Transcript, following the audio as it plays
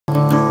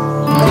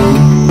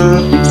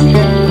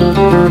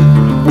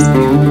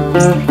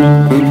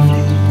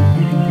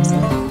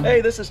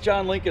this is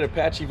John Lincoln,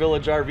 Apache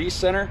Village RV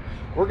Center.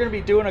 We're going to be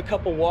doing a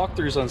couple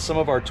walkthroughs on some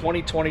of our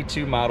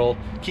 2022 model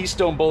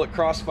Keystone Bullet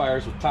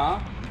Crossfires with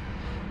Tom.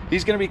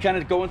 He's going to be kind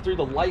of going through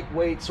the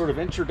lightweight sort of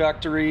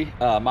introductory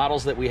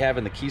models that we have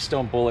in the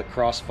Keystone Bullet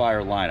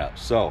Crossfire lineup.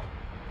 So,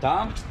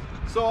 Tom?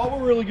 So all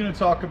we're really going to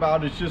talk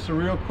about is just a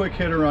real quick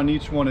hitter on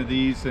each one of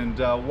these and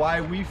why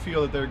we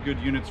feel that they're good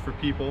units for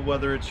people,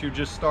 whether it's you're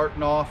just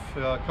starting off,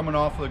 coming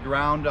off the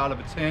ground out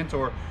of a tent,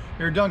 or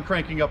you're done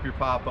cranking up your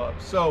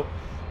pop-up. So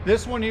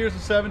this one here is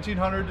a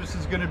 1700. This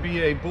is going to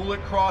be a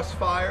Bullet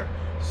Crossfire.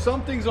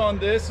 Some things on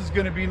this is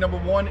going to be, number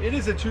one, it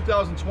is a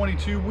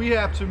 2022. We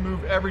have to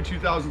move every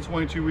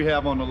 2022 we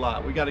have on the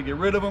lot. We got to get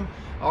rid of them.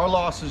 Our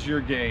loss is your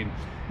gain.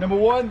 Number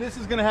one, this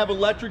is going to have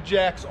electric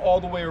jacks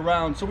all the way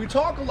around. So we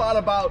talk a lot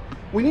about,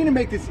 we need to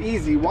make this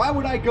easy. Why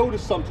would I go to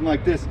something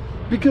like this?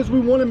 Because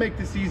we want to make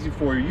this easy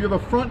for you. You have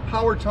a front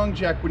power tongue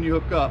jack when you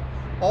hook up.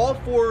 All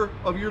four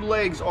of your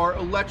legs are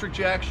electric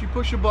jacks. You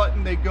push a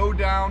button, they go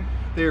down.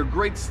 They're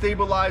great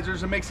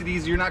stabilizers. It makes it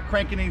easy. You're not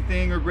cranking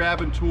anything or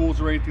grabbing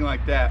tools or anything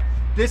like that.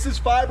 This is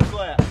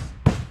fiberglass.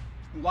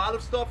 A lot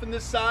of stuff in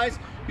this size.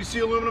 You see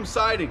aluminum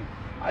siding.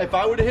 If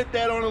I were to hit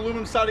that on an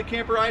aluminum sided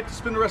camper, I have to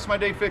spend the rest of my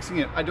day fixing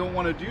it. I don't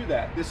want to do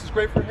that. This is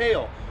great for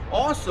hail.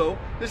 Also,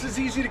 this is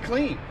easy to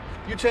clean.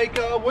 You take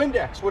a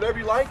Windex, whatever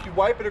you like, you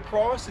wipe it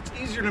across. It's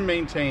easier to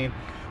maintain.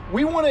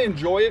 We want to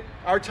enjoy it.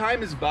 Our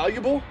time is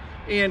valuable,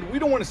 and we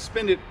don't want to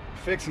spend it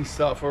fixing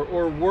stuff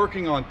or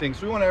working on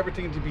things. We want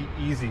everything to be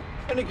easy.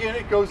 And again,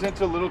 it goes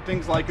into little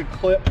things like a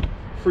clip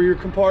for your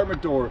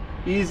compartment door.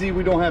 Easy,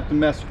 we don't have to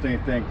mess with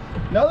anything.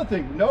 Another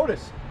thing,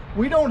 notice,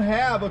 we don't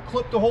have a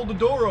clip to hold the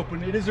door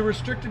open. It is a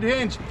restricted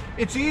hinge.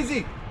 It's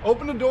easy.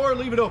 Open the door,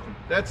 leave it open.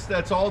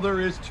 That's all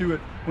there is to it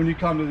when you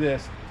come to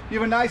this. You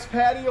have a nice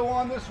patio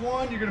on this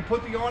one. You're gonna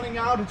put the awning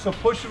out. It's a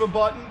push of a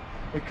button.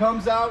 It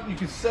comes out. You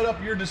can set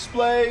up your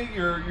display,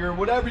 your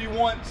whatever you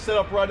want, set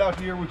up right out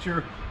here with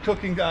your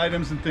cooking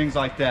items and things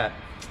like that.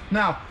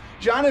 Now,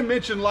 John had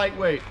mentioned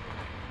lightweight.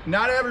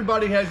 Not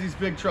everybody has these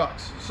big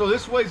trucks. So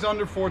this weighs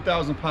under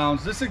 4,000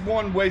 pounds. This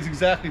one weighs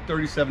exactly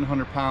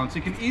 3,700 pounds.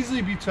 It can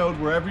easily be towed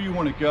wherever you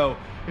want to go.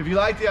 If you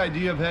like the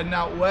idea of heading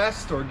out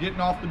west or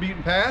getting off the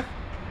beaten path,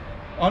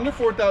 under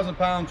 4,000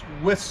 pounds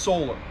with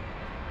solar.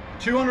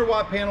 200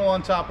 watt panel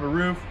on top of the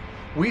roof.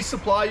 We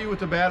supply you with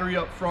the battery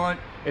up front.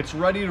 It's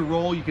ready to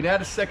roll. You can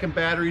add a second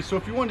battery. So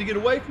if you want to get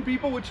away from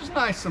people, which is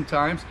nice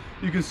sometimes,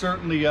 you can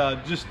certainly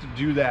just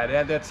do that.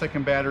 Add that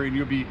second battery and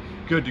you'll be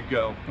good to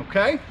go,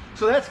 okay?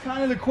 So that's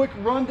kind of the quick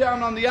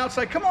rundown on the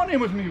outside. Come on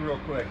in with me real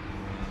quick.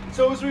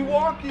 So as we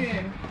walk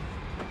in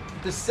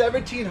the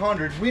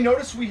 1700, we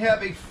notice we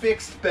have a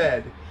fixed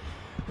bed.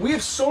 We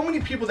have so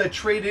many people that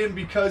trade in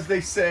because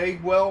they say,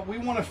 well, we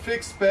want a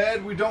fixed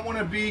bed. We don't want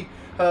to be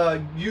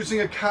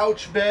using a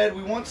couch bed.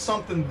 We want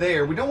something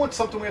there. We don't want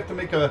something we have to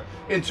make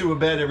into a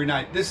bed every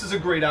night. This is a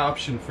great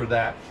option for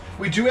that.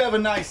 We do have a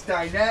nice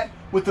dinette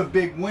with a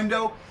big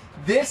window.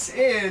 This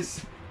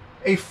is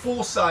a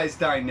full-size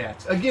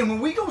dinette. Again, when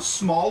we go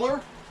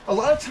smaller, a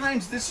lot of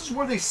times this is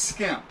where they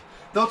skimp.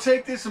 They'll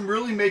take this and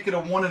really make it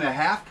a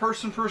 1.5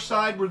 person per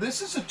side, where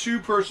this is a 2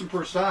 person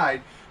per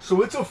side.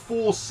 So it's a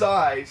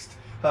full-sized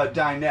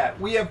dinette.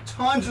 We have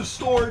tons of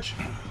storage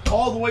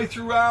all the way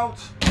throughout.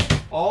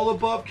 All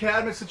above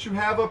cabinets that you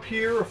have up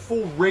here, a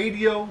full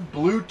radio,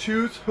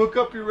 Bluetooth, hook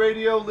up your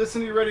radio,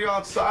 listen to your radio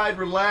outside,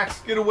 relax,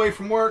 get away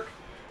from work,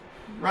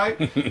 right?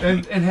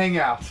 and hang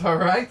out, all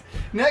right?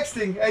 Next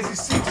thing, as you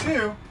see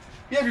too,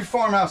 you have your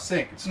farmhouse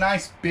sink. It's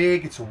nice,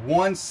 big, it's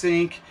one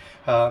sink.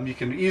 You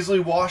can easily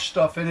wash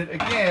stuff in it.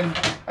 Again,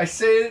 I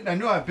say it, and I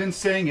know I've been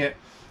saying it,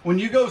 when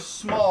you go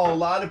small, a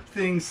lot of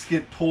things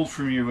get pulled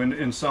from you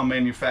in some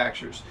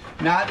manufacturers.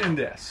 Not in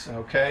this,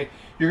 okay?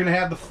 You're gonna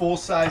have the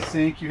full-size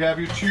sink. You have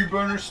your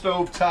 2-burner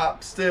stove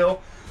top still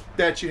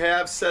that you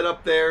have set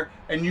up there,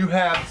 and you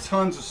have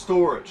tons of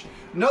storage.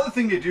 Another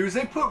thing they do is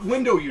they put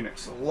window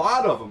units, a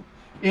lot of them,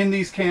 in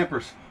these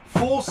campers.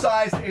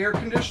 Full-sized air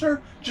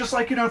conditioner, just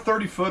like in our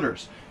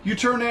 30-footers. You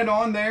turn that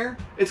on there,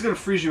 it's gonna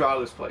freeze you out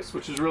of this place,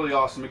 which is really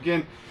awesome.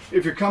 Again,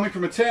 if you're coming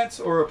from a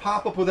tent or a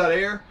pop-up without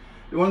air,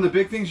 one of the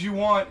big things you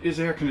want is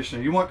air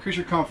conditioning. You want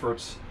creature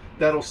comforts.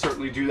 That'll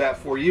certainly do that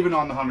for you, even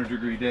on the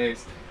 100-degree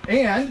days.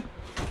 And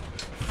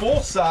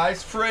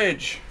full-size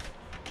fridge,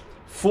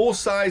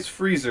 full-size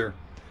freezer.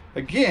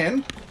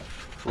 Again,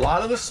 a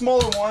lot of the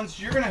smaller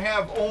ones, you're gonna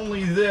have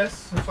only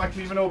this. If I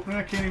can even open it,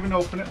 I can't even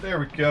open it. There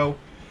we go.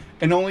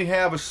 And only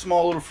have a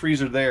small little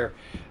freezer there.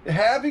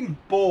 Having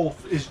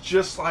both is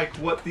just like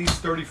what these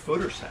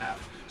 30-footers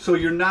have. So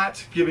you're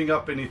not giving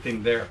up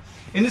anything there.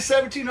 In the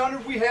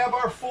 1700, we have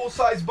our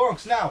full-size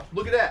bunks. Now,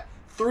 look at that,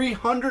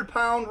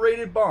 300-pound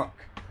rated bunk,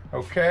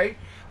 okay?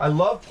 I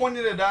love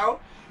pointing it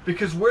out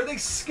because where they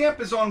skimp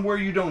is on where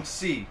you don't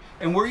see.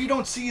 And where you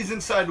don't see is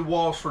inside the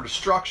walls for the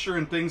structure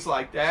and things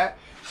like that.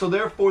 So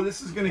therefore,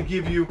 this is gonna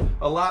give you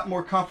a lot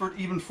more comfort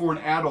even for an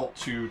adult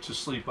to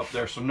sleep up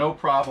there. So no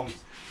problems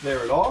there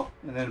at all.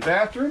 And then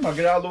bathroom, I'll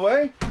get out of the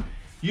way.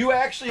 You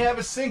actually have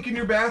a sink in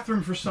your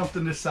bathroom for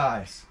something this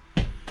size.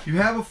 You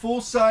have a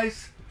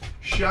full-size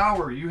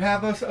shower, you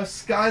have a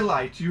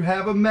skylight, you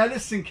have a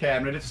medicine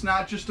cabinet. It's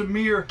not just a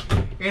mirror,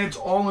 and it's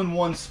all in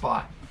one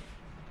spot.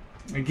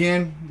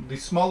 Again, the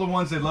smaller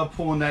ones, they love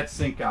pulling that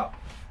sink out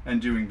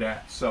and doing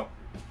that. So,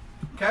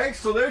 okay,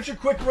 so there's your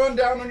quick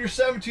rundown on your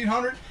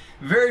 1700.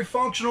 Very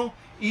functional,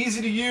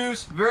 easy to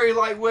use, very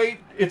lightweight.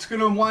 It's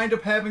going to wind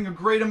up having a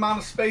great amount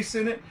of space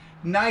in it.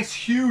 Nice,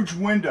 huge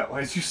window,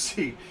 as you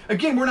see.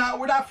 Again, we're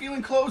not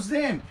feeling closed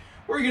in.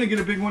 Where are you going to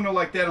get a big window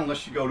like that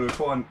unless you go to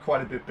one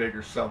quite a bit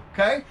bigger? So,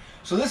 okay,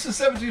 so this is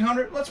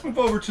 1700. Let's move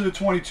over to the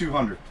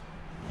 2200.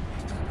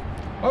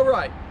 All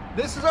right,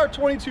 this is our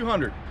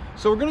 2200.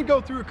 So we're going to go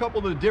through a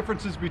couple of the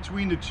differences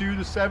between the two,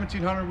 the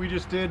 1700 we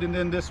just did, and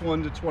then this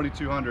one, the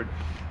 2200.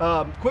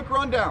 Quick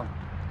rundown.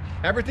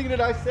 Everything that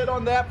I said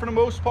on that, for the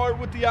most part,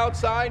 with the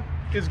outside,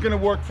 is going to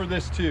work for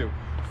this too.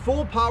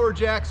 Full power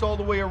jacks all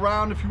the way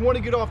around. If you want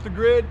to get off the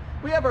grid,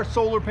 we have our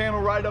solar panel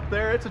right up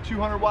there. It's a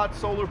 200 watt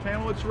solar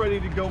panel. It's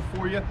ready to go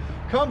for you.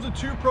 Comes with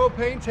 2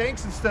 propane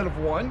tanks instead of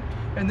 1.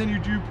 And then you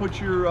do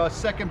put your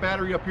second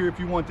battery up here if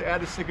you want to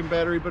add a second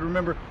battery. But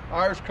remember,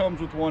 ours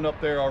comes with 1 up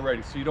there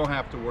already, so you don't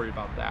have to worry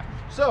about that.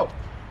 So,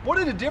 what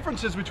are the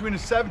differences between a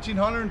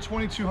 1700 and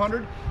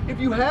 2200? If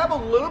you have a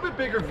little bit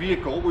bigger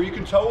vehicle where you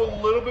can tow a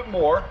little bit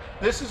more,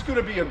 this is going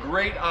to be a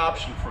great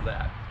option for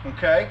that.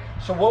 Okay,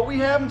 so what we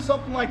have in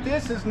something like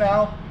this is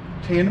now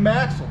tandem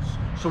axles.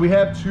 So we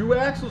have 2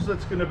 axles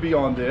that's going to be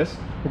on this.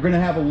 We're going to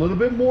have a little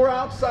bit more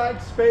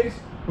outside space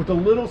with a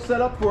little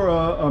setup for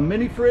a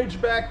mini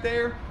fridge back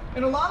there.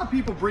 And a lot of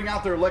people bring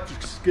out their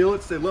electric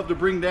skillets. They love to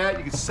bring that.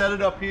 You can set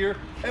it up here,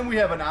 and we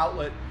have an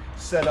outlet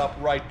set up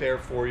right there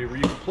for you where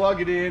you can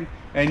plug it in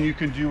and you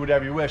can do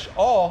whatever you wish,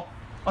 all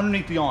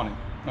underneath the awning.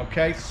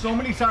 Okay, so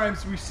many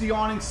times we see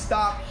awnings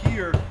stop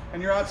here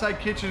and your outside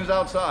kitchen is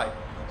outside.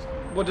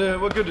 What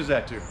good does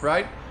that do,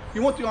 right?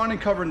 You want the awning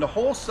covering the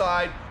whole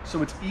side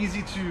so it's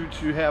easy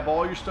to have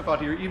all your stuff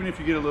out here, even if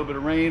you get a little bit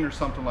of rain or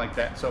something like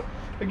that. So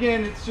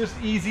again, it's just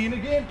easy, and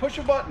again, push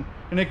a button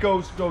and it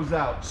goes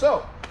out.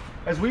 So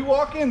as we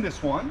walk in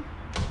this one's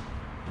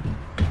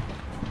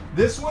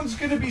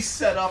gonna be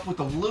set up with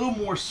a little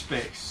more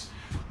space.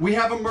 We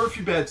have a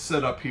Murphy bed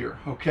set up here,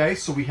 okay?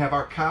 So we have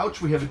our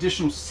couch, we have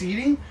additional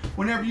seating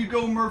whenever you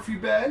go Murphy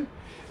bed.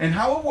 And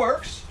how it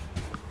works,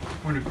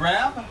 we're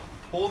gonna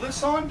pull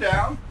this on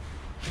down.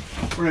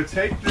 We're going to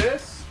take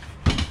this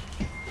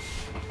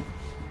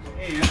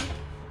and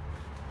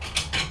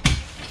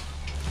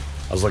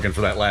I was looking for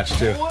that latch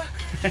too. pull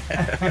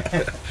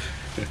it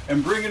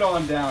and bring it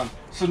on down.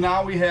 So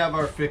now we have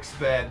our fixed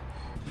bed.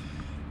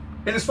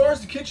 And as far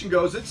as the kitchen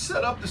goes, it's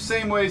set up the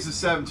same way as the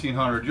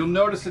 1700. You'll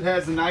notice it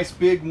has a nice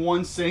big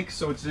 1 sink,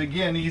 so it's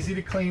again easy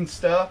to clean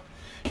stuff.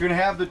 You're going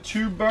to have the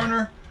 2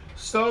 burner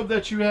stove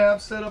that you have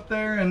set up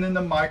there, and then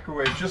the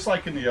microwave, just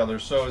like in the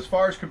others. So as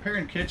far as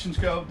comparing kitchens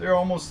go, they're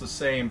almost the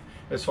same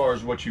as far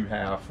as what you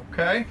have,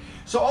 okay?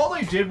 So all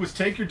they did was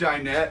take your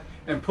dinette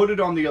and put it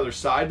on the other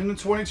side in the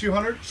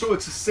 2200, so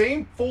it's the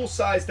same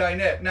full-size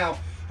dinette. Now,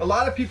 a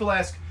lot of people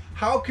ask,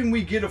 how can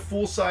we get a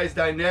full-size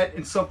dinette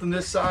in something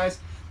this size?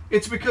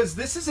 It's because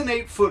this is an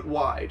 8 foot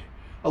wide.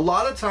 A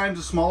lot of times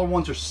the smaller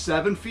ones are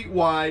 7 feet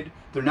wide.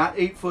 They're not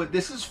 8 foot.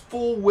 This is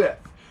full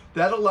width.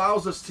 That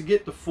allows us to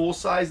get the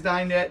full-size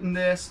dinette in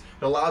this.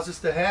 It allows us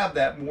to have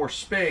that more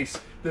space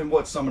than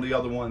what some of the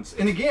other ones.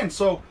 And again,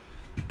 so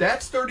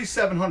that's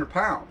 3,700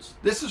 pounds.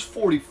 This is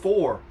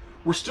 44.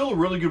 We're still a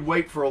really good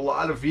weight for a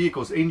lot of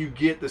vehicles, and you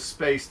get the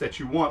space that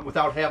you want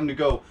without having to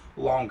go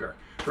longer,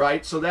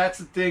 right? So that's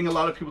the thing a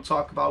lot of people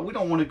talk about. We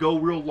don't want to go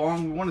real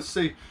long. We want to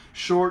stay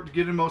short to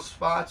get in most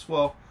spots.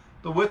 Well,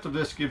 the width of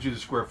this gives you the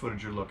square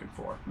footage you're looking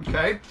for,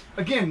 okay?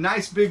 Again,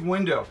 nice big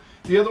window.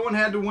 The other one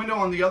had the window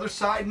on the other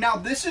side. Now,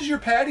 this is your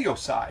patio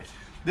side.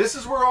 This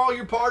is where all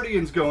your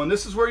partying's going.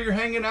 This is where you're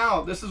hanging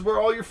out. This is where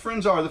all your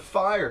friends are, the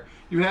fire.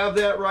 You have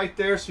that right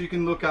there so you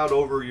can look out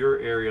over your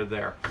area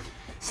there.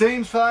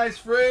 Same size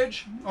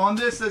fridge on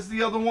this as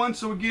the other one.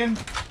 So again,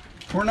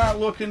 we're not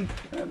looking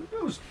at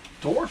those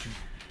doors.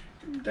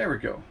 There we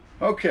go.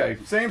 Okay,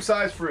 same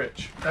size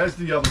fridge as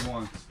the other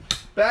ones.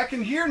 Back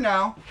in here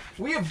now,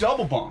 we have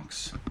double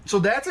bunks. So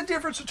that's a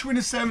difference between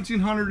a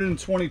 1700 and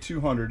a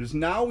 2200 is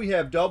now we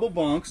have double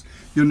bunks.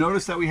 You'll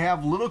notice that we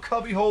have little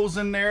cubby holes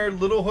in there,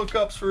 little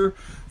hookups for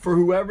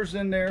whoever's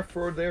in there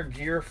for their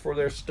gear, for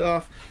their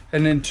stuff,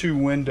 and then 2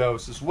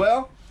 windows as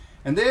well.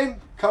 And then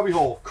cubby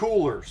hole,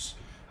 coolers.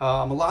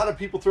 A lot of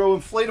people throw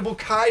inflatable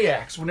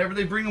kayaks whenever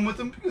they bring them with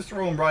them. You just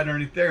throw them right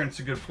underneath there, and it's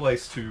a good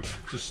place to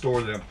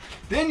store them.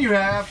 Then you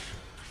have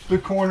the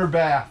corner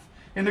bath.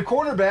 In the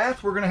corner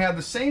bath, we're going to have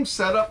the same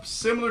setup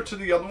similar to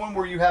the other one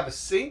where you have a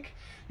sink,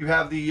 you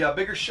have the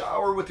bigger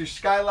shower with your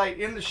skylight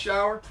in the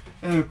shower,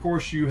 and of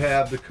course you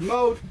have the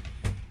commode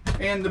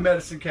and the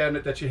medicine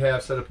cabinet that you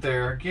have set up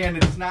there. Again,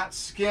 it's not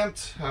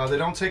skimped. They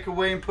don't take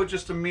away and put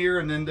just a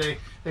mirror, and then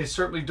they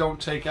certainly don't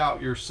take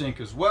out your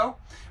sink as well.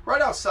 Right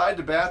outside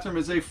the bathroom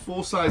is a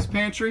full-size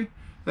pantry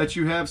that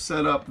you have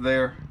set up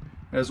there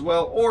as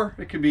well, or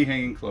it could be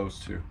hanging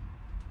clothes too.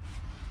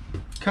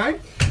 Okay,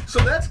 so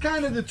that's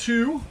kind of the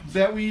 2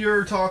 that we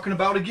are talking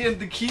about. Again,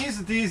 the keys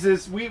of these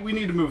is we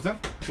need to move them.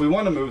 We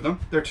want to move them.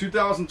 They're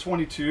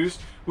 2022s.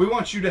 We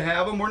want you to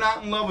have them. We're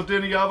not in love with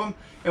any of them,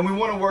 and we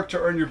want to work to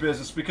earn your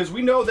business because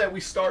we know that we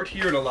start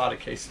here in a lot of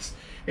cases.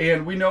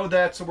 And we know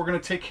that, so we're going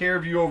to take care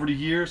of you over the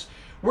years.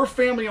 We're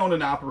family owned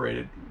and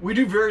operated. We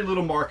do very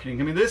little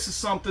marketing. I mean, this is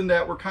something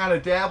that we're kind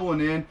of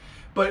dabbling in,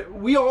 but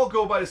we all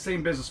go by the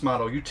same business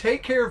model. You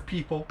take care of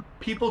people,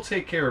 people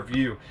take care of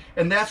you.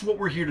 And that's what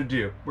we're here to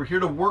do. We're here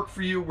to work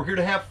for you. We're here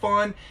to have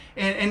fun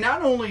and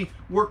not only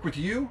work with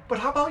you, but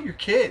how about your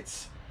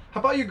kids? How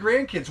about your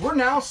grandkids? We're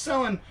now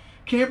selling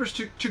campers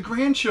to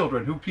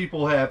grandchildren who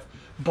people have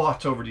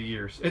bought over the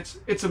years.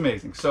 It's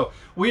amazing. So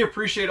we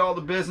appreciate all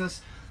the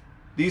business.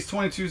 These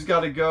 22s got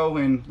to go,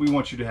 and we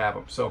want you to have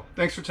them. So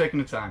thanks for taking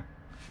the time.